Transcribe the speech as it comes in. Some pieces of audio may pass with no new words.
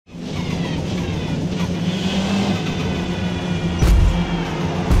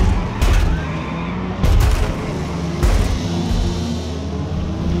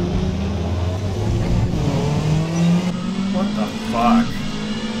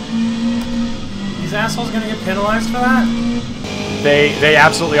assholes gonna get penalized for that? They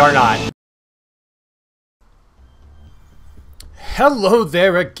absolutely are not. Hello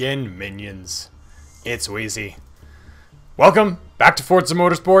there again, minions. It's Wheezy. Welcome back to Forza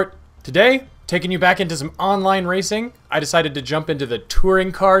Motorsport. Today, taking you back into some online racing. I decided to jump into the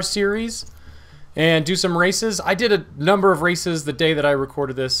touring car series and do some races. I did a number of races the day that I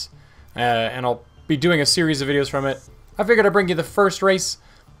recorded this, and I'll be doing a series of videos from it. I figured I'd bring you the first race,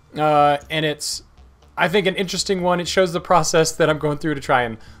 and it's, I think, an interesting one. It shows the process that I'm going through to try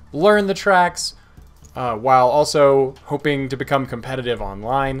and learn the tracks, while also hoping to become competitive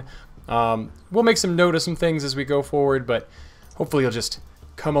online. We'll make some note of some things as we go forward, but hopefully you'll just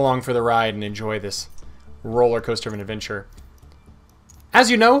come along for the ride and enjoy this roller coaster of an adventure. As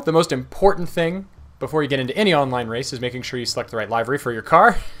you know, the most important thing before you get into any online race is making sure you select the right livery for your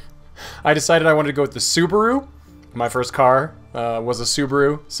car. I decided I wanted to go with the Subaru. My first car was a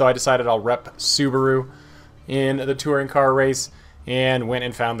Subaru, so I decided I'll rep Subaru in the touring car race, and went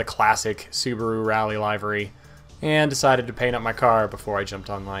and found the classic Subaru Rally livery and decided to paint up my car before I jumped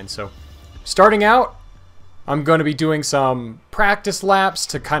online. So starting out, I'm going to be doing some practice laps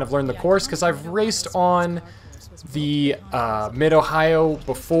to kind of learn the course, because I've raced on the Mid-Ohio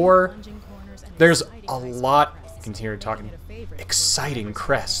before. There's a lot, you can hear it talking, exciting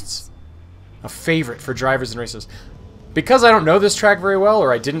crests. A favorite for drivers and racers. Because I don't know this track very well,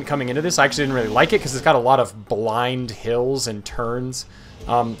 or I didn't coming into this, I actually didn't really like it because it's got a lot of blind hills and turns.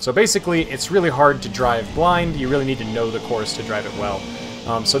 So basically, it's really hard to drive blind. You really need to know the course to drive it well.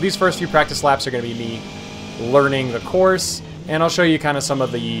 So these first few practice laps are going to be me learning the course, and I'll show you kind of some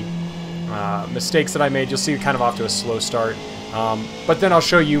of the mistakes that I made. You'll see kind of off to a slow start. But then I'll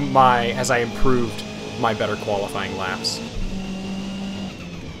show you as I improved my better qualifying laps.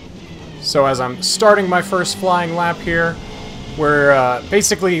 So as I'm starting my first flying lap here, we're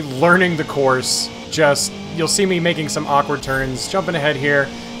basically learning the course. You'll see me making some awkward turns, jumping ahead here.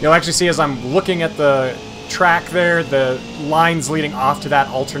 You'll actually see as I'm looking at the track there, the lines leading off to that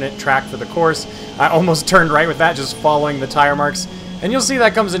alternate track for the course. I almost turned right with that, just following the tire marks. And you'll see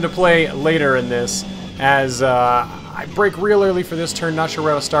that comes into play later in this, as I brake real early for this turn, not sure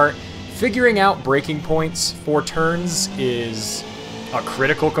where to start. Figuring out braking points for turns is a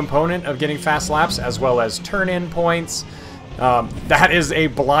critical component of getting fast laps, as well as turn-in points. That is a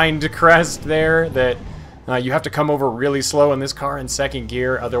blind crest there that you have to come over really slow in this car in second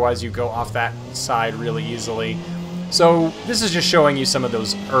gear, otherwise you go off that side really easily. So this is just showing you some of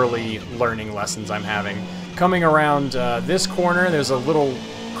those early learning lessons I'm having. Coming around this corner, there's a little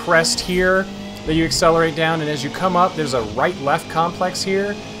crest here that you accelerate down, and as you come up, there's a right-left complex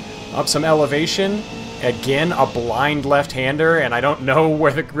here, up some elevation. Again, a blind left-hander, and I don't know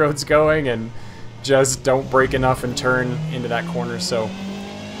where the road's going, and just don't brake enough and turn into that corner. So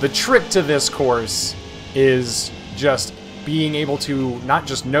the trick to this course is just being able to not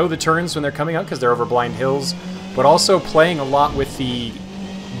just know the turns when they're coming up because they're over blind hills, but also playing a lot with the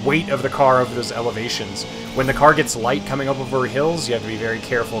weight of the car over those elevations. When the car gets light coming up over hills, you have to be very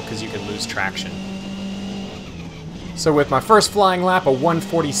careful because you can lose traction. So with my first flying lap, a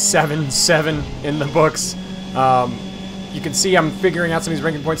 1:47.7 in the books, you can see I'm figuring out some of these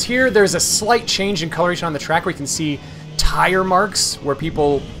ranking points here. There's a slight change in coloration on the track where you can see tire marks where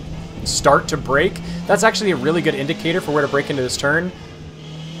people start to brake. That's actually a really good indicator for where to brake into this turn,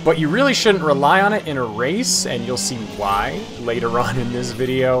 but you really shouldn't rely on it in a race, and you'll see why later on in this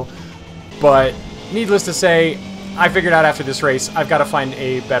video. But needless to say, I figured out after this race, I've got to find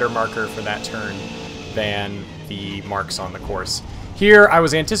a better marker for that turn than the marks on the course. Here, I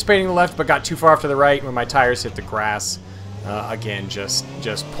was anticipating the left, but got too far off to the right when my tires hit the grass. Again, just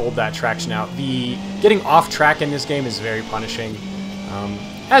pulled that traction out. The getting off track in this game is very punishing,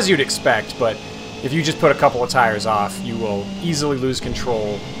 as you'd expect, but if you just put a couple of tires off, you will easily lose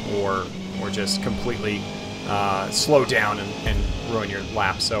control or just completely slow down and ruin your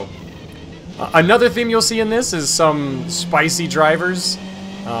lap. So another theme you'll see in this is some spicy drivers,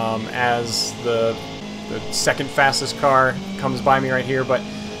 as the second fastest car comes by me right here, but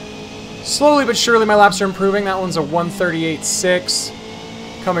slowly but surely my laps are improving. That one's a 1:38.6.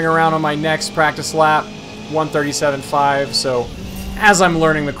 Coming around on my next practice lap, 1:37.5. So as I'm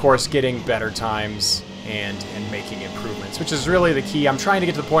learning the course, getting better times and making improvements, which is really the key. I'm trying to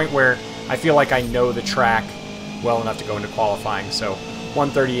get to the point where I feel like I know the track well enough to go into qualifying. So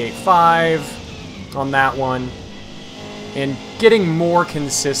 1:38.5 on that one, and getting more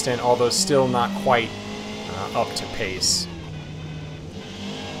consistent, although still not quite up to pace.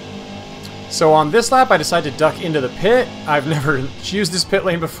 So on this lap, I decided to duck into the pit. I've never used this pit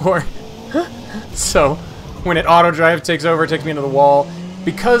lane before. So when it auto drive takes over, it takes me into the wall.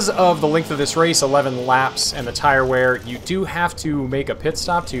 Because of the length of this race, 11 laps, and the tire wear, you do have to make a pit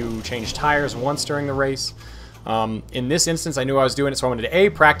stop to change tires once during the race. In this instance, I knew I was doing it, so I wanted to A,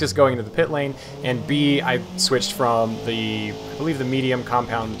 practice going into the pit lane, and B, I switched from I believe the medium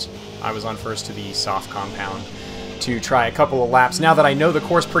compound I was on first to the soft compound to try a couple of laps. Now that I know the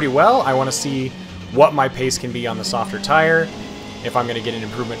course pretty well, I want to see what my pace can be on the softer tire, if I'm going to get an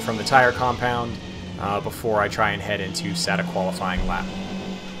improvement from the tire compound, before I try and head into set a qualifying lap.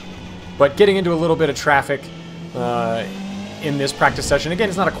 But getting into a little bit of traffic in this practice session, again,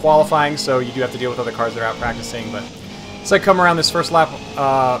 it's not a qualifying, so you do have to deal with other cars that are out practicing, but as I come around this first lap,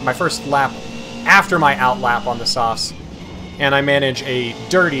 my first lap after my out lap on the softs, and I manage a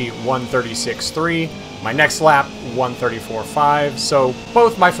dirty 136.3, my next lap 134.5, so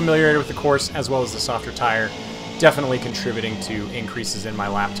both my familiarity with the course as well as the softer tire definitely contributing to increases in my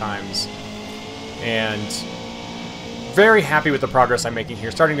lap times. And very happy with the progress I'm making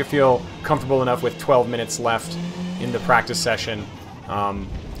here. Starting to feel comfortable enough with 12 minutes left in the practice session.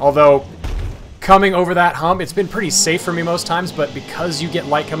 Although coming over that hump, it's been pretty safe for me most times, but because you get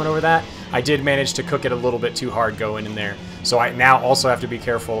light coming over that, I did manage to cook it a little bit too hard going in there. So I now also have to be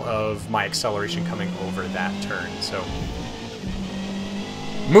careful of my acceleration coming over that turn. So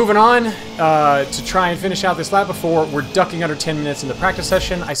moving on to try and finish out this lap before we're ducking under 10 minutes in the practice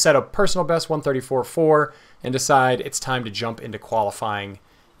session. I set a personal best 134.4 and decide it's time to jump into qualifying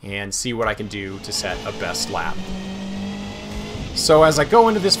and see what I can do to set a best lap. So as I go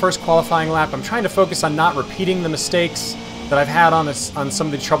into this first qualifying lap, I'm trying to focus on not repeating the mistakes that I've had on some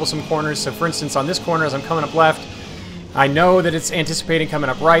of the troublesome corners. So for instance, on this corner as I'm coming up left, I know that it's anticipating coming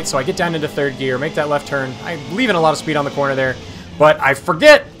up right, so I get down into third gear, make that left turn. I'm leaving a lot of speed on the corner there, but I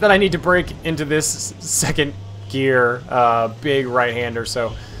forget that I need to brake into this second gear, big right-hander.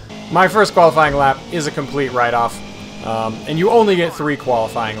 So my first qualifying lap is a complete write-off, and you only get 3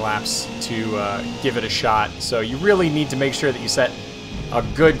 qualifying laps to give it a shot. So you really need to make sure that you set a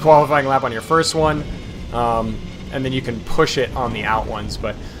good qualifying lap on your first one, and then you can push it on the out ones.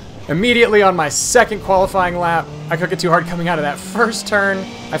 But immediately on my second qualifying lap, I cook it too hard coming out of that first turn.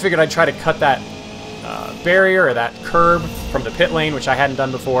 I figured I'd try to cut that barrier or that curb from the pit lane, which I hadn't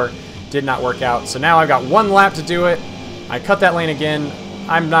done before. Did not work out. So now I've got 1 lap to do it. I cut that lane again.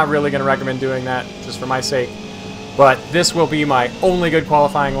 I'm not really going to recommend doing that just for my sake. But this will be my only good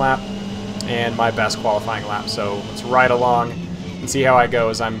qualifying lap and my best qualifying lap. So let's ride along and see how I go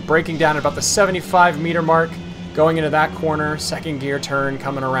as I'm braking down at about the 75-meter mark, going into that corner, second gear turn,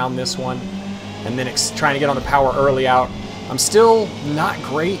 coming around this one, and then trying to get on the power early out. I'm still not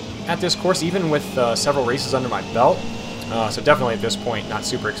great at this course, even with several races under my belt. So definitely at this point, not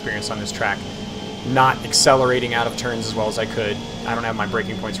super experienced on this track. Not accelerating out of turns as well as I could. I don't have my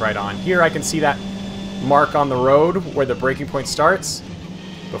braking points right on. Here I can see that mark on the road where the braking point starts.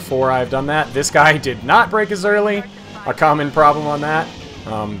 Before I've done that, this guy did not brake as early. A common problem on that.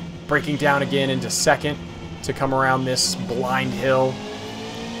 Braking down again into second to come around this blind hill.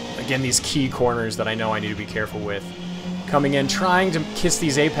 Again, these key corners that I know I need to be careful with. Coming in, trying to kiss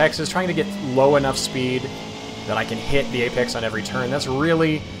these apexes, trying to get low enough speed that I can hit the apex on every turn. That's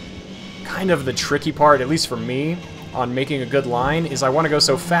really kind of the tricky part, at least for me, on making a good line, is I want to go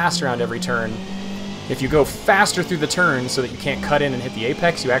so fast around every turn. If you go faster through the turn so that you can't cut in and hit the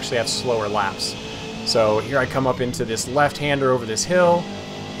apex, you actually have slower laps. So here I come up into this left-hander over this hill,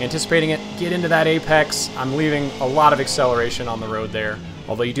 anticipating it, get into that apex. I'm leaving a lot of acceleration on the road there,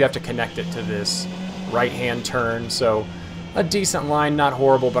 although you do have to connect it to this right-hand turn. So a decent line, not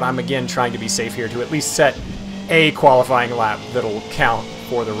horrible, but I'm again trying to be safe here to at least set a qualifying lap that'll count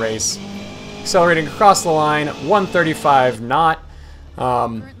for the race. Accelerating across the line, 135 knot.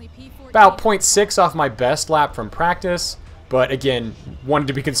 About 0.6 off my best lap from practice, but again, wanted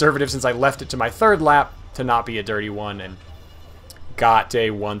to be conservative since I left it to my third lap to not be a dirty one, and got a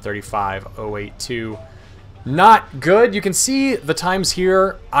 135.082. Not good. You can see the times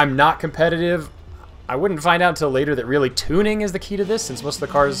here. I'm not competitive. I wouldn't find out until later that really tuning is the key to this, since most of the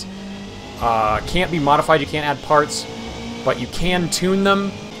cars can't be modified. You can't add parts, but you can tune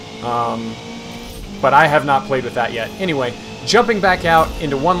them. But I have not played with that yet. Anyway, jumping back out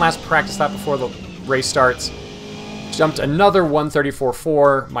into one last practice lap before the race starts. Jumped another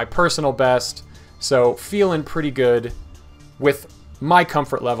 134.4, my personal best. So feeling pretty good with my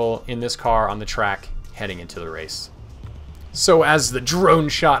comfort level in this car on the track heading into the race. So as the drone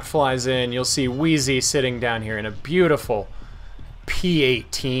shot flies in, you'll see Wheezy sitting down here in a beautiful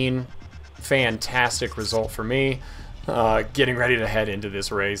P18. Fantastic result for me. Getting ready to head into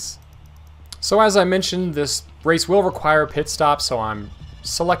this race. So as I mentioned, this race will require a pit stop, so I'm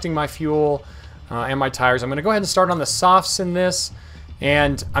selecting my fuel and my tires. I'm going to go ahead and start on the softs in this,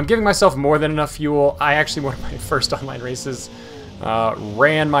 And I'm giving myself more than enough fuel. I actually, one of my first online races,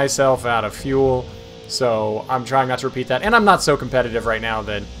 ran myself out of fuel. So I'm trying not to repeat that. And I'm not so competitive right now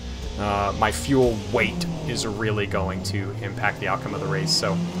that my fuel weight is really going to impact the outcome of the race.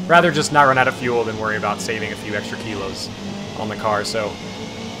 So rather just not run out of fuel than worry about saving a few extra kilos on the car. So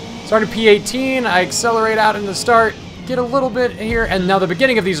starting P18, I accelerate out in the start, get a little bit here. And now the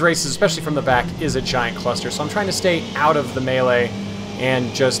beginning of these races, especially from the back, is a giant cluster. So I'm trying to stay out of the melee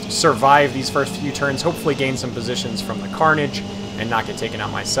and just survive these first few turns, hopefully gain some positions from the carnage and not get taken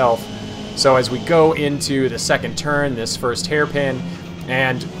out myself. So as we go into the second turn, this first hairpin,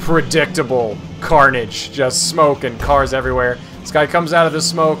 and predictable carnage, just smoke and cars everywhere. This guy comes out of the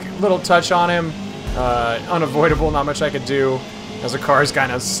smoke, little touch on him, unavoidable, not much I could do, as the car's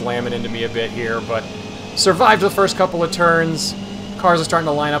kind of slamming into me a bit here, but survived the first couple of turns. Cars are starting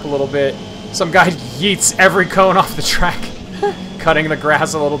to line up a little bit. Some guy yeets every cone off the track, cutting the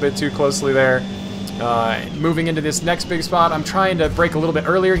grass a little bit too closely there. Moving into this next big spot, I'm trying to brake a little bit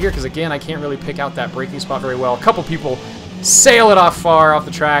earlier here, because again, I can't really pick out that braking spot very well. A couple people sail it off far off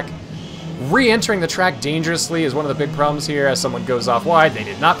the track. Re-entering the track dangerously is one of the big problems here, as someone goes off wide. They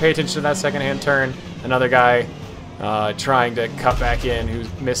did not pay attention to that second-hand turn. Another guy trying to cut back in who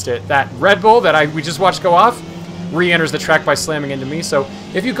missed it. That Red Bull that we just watched go off re-enters the track by slamming into me. So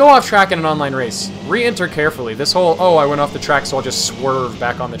if you go off track in an online race, re-enter carefully. This whole, oh, I went off the track, so I'll just swerve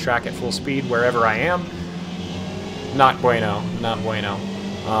back on the track at full speed wherever I am. Not bueno. Not bueno.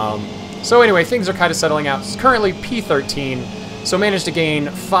 So anyway, things are kind of settling out. It's currently P13, so managed to gain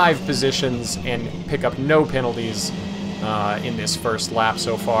 5 positions and pick up no penalties in this first lap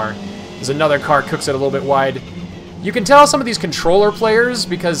so far. There's another car cooks it a little bit wide. You can tell some of these controller players,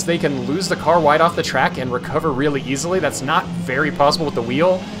 because they can lose the car wide off the track and recover really easily. That's not very possible with the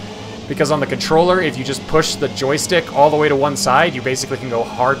wheel, because on the controller, if you just push the joystick all the way to one side, you basically can go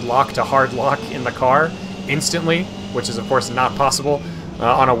hard lock to hard lock in the car instantly, which is of course not possible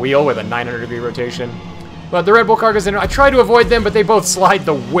on a wheel with a 900-degree rotation. But the Red Bull car goes in. I try to avoid them, but they both slide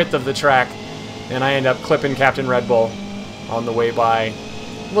the width of the track, and I end up clipping Captain Red Bull on the way by.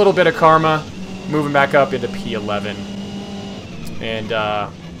 A little bit of karma, moving back up into P11, and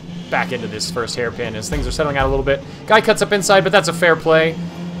back into this first hairpin as things are settling out a little bit. Guy cuts up inside, but that's a fair play.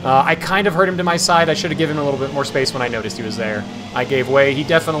 I kind of hurt him to my side. I should have given him a little bit more space when I noticed he was there. I gave way. He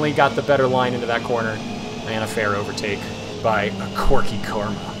definitely got the better line into that corner, and a fair overtake by a Corky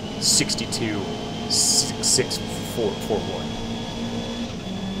Karma,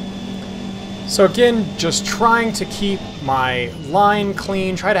 62-6441. So again, just trying to keep my line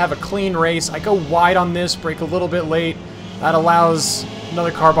clean, try to have a clean race. I go wide on this, brake a little bit late. That allows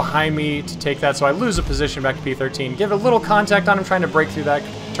another car behind me to take that, so I lose a position back to P13. Give a little contact on him, trying to break through that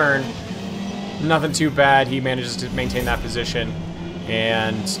turn. Nothing too bad. He manages to maintain that position.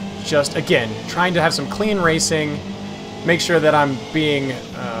 And just, again, trying to have some clean racing, make sure that I'm being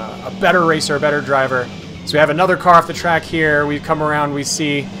a better racer, a better driver. So we have another car off the track here. We come around, we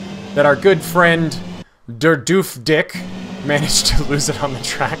see that our good friend Der Doof Dick managed to lose it on the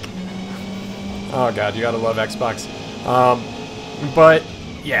track. Oh god, you gotta love Xbox. But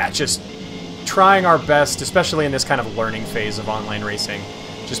yeah, just trying our best, especially in this kind of learning phase of online racing.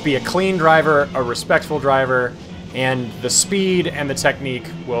 Just be a clean driver, a respectful driver, and the speed and the technique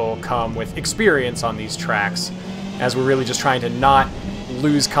will come with experience on these tracks, as we're really just trying to not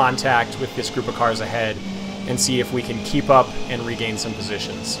lose contact with this group of cars ahead and see if we can keep up and regain some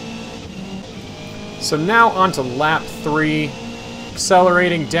positions. So now on to lap 3,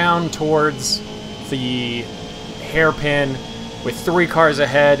 accelerating down towards the hairpin with 3 cars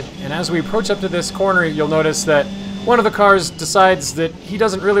ahead, and as we approach up to this corner, you'll notice that one of the cars decides that he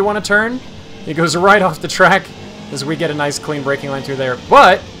doesn't really want to turn. He goes right off the track as we get a nice clean braking line through there,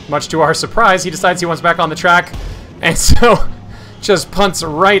 but much to our surprise, he decides he wants back on the track, and so just punts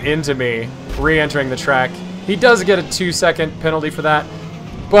right into me, re-entering the track. He does get a 2-second penalty for that,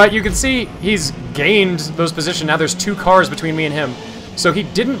 but you can see he's gained those positions. Now there's 2 cars between me and him. So he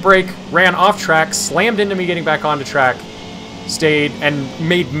didn't brake, ran off track, slammed into me getting back onto track, stayed, and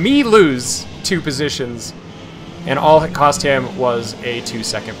made me lose 2 positions. And all it cost him was a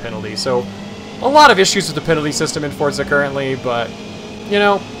 2-second penalty. So a lot of issues with the penalty system in Forza currently, but, you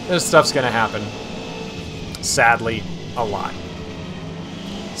know, this stuff's going to happen. Sadly, a lot.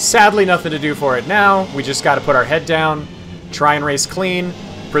 Sadly, nothing to do for it now. We just got to put our head down, try and race clean.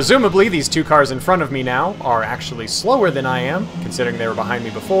 Presumably, these 2 cars in front of me now are actually slower than I am, considering they were behind me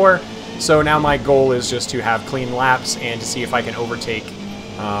before. So now my goal is just to have clean laps and to see if I can overtake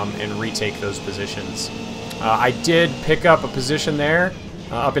and retake those positions. I did pick up a position there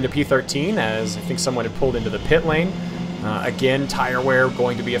up into P13, as I think someone had pulled into the pit lane. Again, tire wear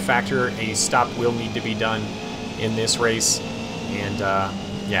going to be a factor. A stop will need to be done in this race. And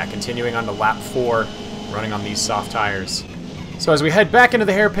yeah, continuing on to lap 4, running on these soft tires. So as we head back into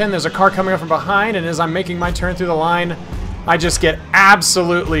the hairpin, there's a car coming up from behind, and as I'm making my turn through the line, I just get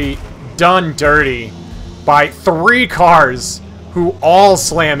absolutely done dirty by 3 cars who all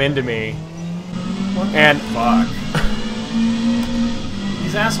slam into me. What the and fuck?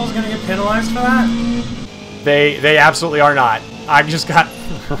 These assholes gonna get penalized for that? They absolutely are not. I just got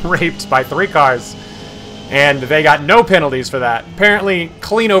raped by 3 cars, and they got no penalties for that. Apparently,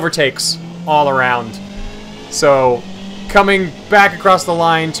 clean overtakes all around. So, coming back across the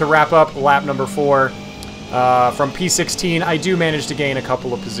line to wrap up lap number 4, from P16, I do manage to gain a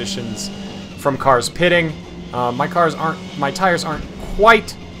couple of positions from cars pitting. My tires aren't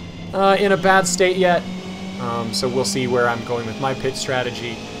quite in a bad state yet, so we'll see where I'm going with my pit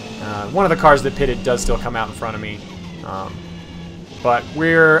strategy. One of the cars that pitted does still come out in front of me, but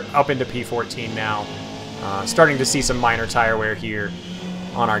we're up into P14 now, starting to see some minor tire wear here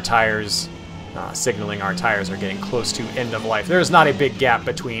on our tires, signaling our tires are getting close to end of life. There is not a big gap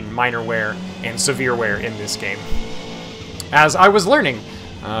between minor wear and severe wear in this game, as I was learning.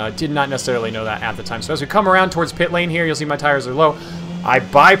 Did not necessarily know that at the time. So as we come around towards pit lane here, you'll see my tires are low. I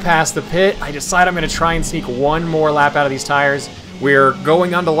bypass the pit. I decide I'm going to try and sneak one more lap out of these tires. We're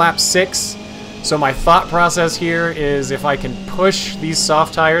going on to lap 6. So my thought process here is if I can push these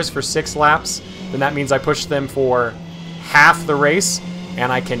soft tires for 6 laps, then that means I push them for half the race,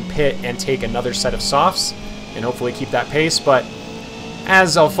 and I can pit and take another set of softs and hopefully keep that pace. But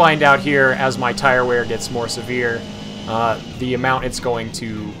as I'll find out here, as my tire wear gets more severe, the amount it's going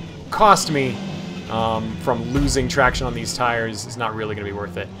to cost me from losing traction on these tires is not really going to be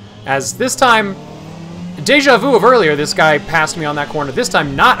worth it. As this time, deja vu of earlier, this guy passed me on that corner. This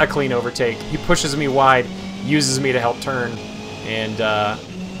time, not a clean overtake. He pushes me wide, uses me to help turn, and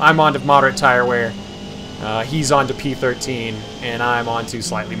I'm on to moderate tire wear. He's on to P13, and I'm on to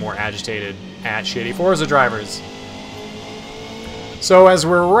slightly more agitated at shitty Forza drivers. So as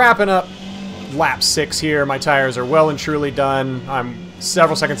we're wrapping up lap 6 here, my tires are well and truly done. I'm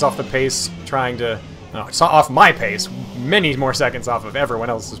several seconds off the pace, trying to... it's off my pace, many more seconds off of everyone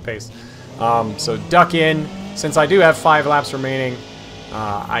else's pace. So duck in. Since I do have 5 laps remaining,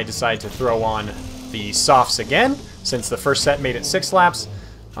 I decide to throw on the softs again, since the first set made it 6 laps.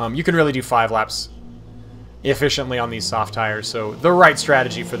 You can really do 5 laps efficiently on these soft tires, so the right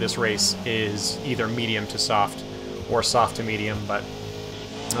strategy for this race is either medium to soft or soft to medium, but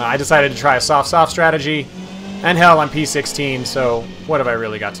I decided to try a soft-soft strategy, and hell, I'm P16, so what have I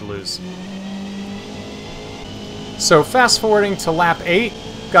really got to lose? So fast-forwarding to lap 8,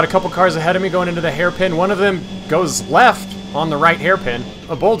 got a couple cars ahead of me going into the hairpin. One of them goes left on the right hairpin.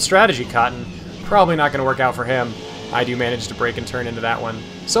 A bold strategy, Cotton. Probably not going to work out for him. I do manage to brake and turn into that one,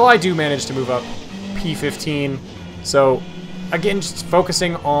 so I do manage to move up P15. So, again, just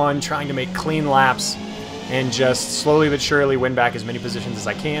focusing on trying to make clean laps and just slowly but surely win back as many positions as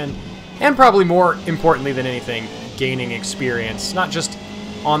I can. And probably more importantly than anything, gaining experience, not just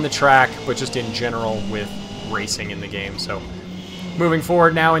on the track, but just in general with racing in the game. So moving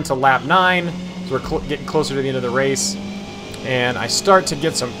forward now into lap 9, so we're getting closer to the end of the race, and I start to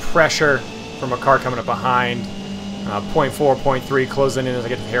get some pressure from a car coming up behind. 0.4, 0.3, closing in as I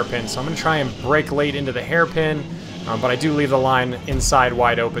get to the hairpin. So I'm going to try and brake late into the hairpin, but I do leave the line inside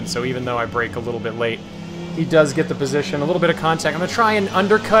wide open, so even though I brake a little bit late, he does get the position, a little bit of contact. I'm going to try and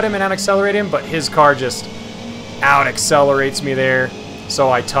undercut him and out-accelerate him, but his car just out-accelerates me there,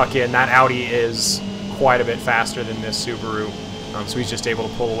 so I tuck in. That Audi is quite a bit faster than this Subaru, so he's just able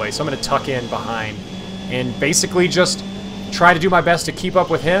to pull away. So I'm going to tuck in behind and basically just try to do my best to keep up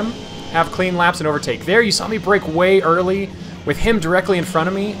with him, have clean laps, and overtake. There, you saw me brake way early with him directly in front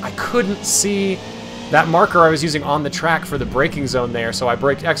of me. I couldn't see that marker I was using on the track for the braking zone there, so I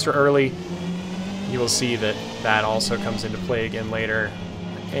braked extra early. You will see that that also comes into play again later.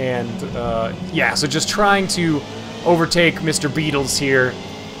 And, yeah, so just trying to overtake Mr. Beatles here,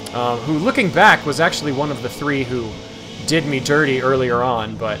 who, looking back, was actually one of the 3 who did me dirty earlier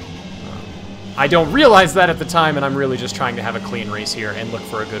on, but I don't realize that at the time, and I'm really just trying to have a clean race here and look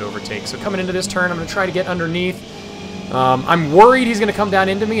for a good overtake. So coming into this turn, I'm going to try to get underneath. I'm worried he's going to come down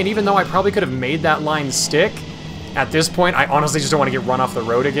into me, and even though I probably could have made that line stick, at this point, I honestly just don't want to get run off the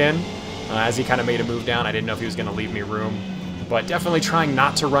road again. As he kind of made a move down, I didn't know if he was going to leave me room. But definitely trying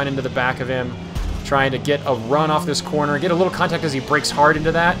not to run into the back of him, trying to get a run off this corner, get a little contact as he brakes hard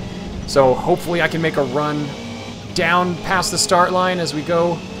into that. So hopefully I can make a run down past the start line as we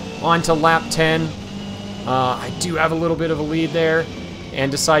go on to lap 10. I do have a little bit of a lead there and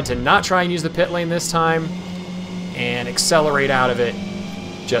decide to not try and use the pit lane this time. and accelerate out of it.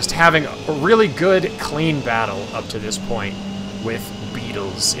 Just having a really good, clean battle up to this point with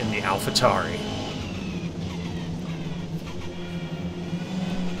Beetles in the AlphaTauri.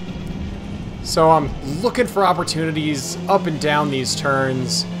 So I'm looking for opportunities up and down these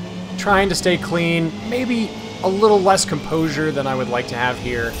turns, trying to stay clean, maybe a little less composure than I would like to have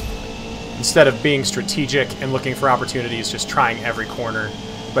here. Instead of being strategic and looking for opportunities, just trying every corner.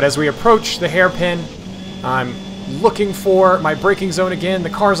 But as we approach the hairpin, I'm looking for my braking zone again. The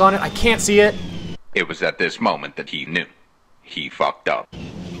car's on it. I can't see it. It was at this moment that he knew. He fucked up.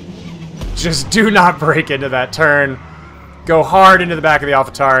 Just do not brake into that turn. Go hard into the back of the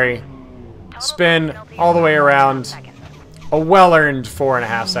AlphaTauri. Spin all the way around. A well-earned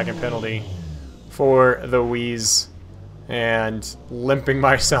 4.5 second penalty for the Wheeze. And limping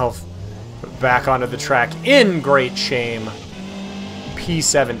myself back onto the track in great shame.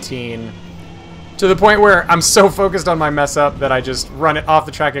 P17. To the point where I'm so focused on my mess up that I just run it off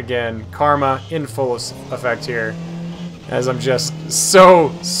the track again. Karma in full effect here. As I'm just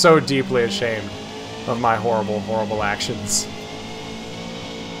so deeply ashamed of my horrible, horrible actions.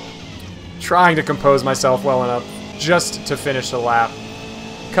 Trying to compose myself well enough just to finish the lap.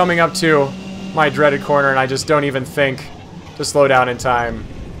 Coming up to my dreaded corner, and I just don't even think to slow down in time.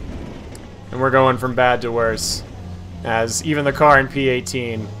 And we're going from bad to worse, as even the car in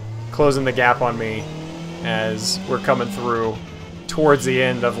P18 closing the gap on me as we're coming through towards the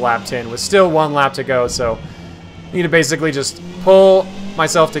end of lap 10 with still 1 lap to go. So I need to basically just pull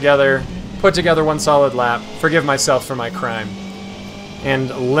myself together, put together 1 solid lap, forgive myself for my crime, and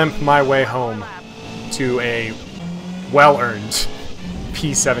limp my way home to a well-earned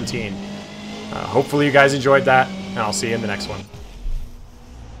P17. Hopefully you guys enjoyed that, and I'll see you in the next one.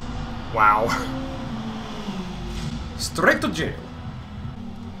 Wow. Straight to jail.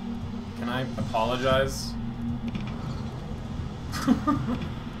 Can I apologize?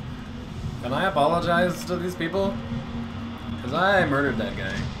 Can I apologize to these people? Because I murdered that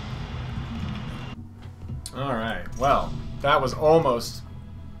guy. Alright, well, that was almost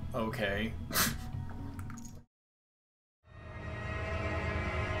okay.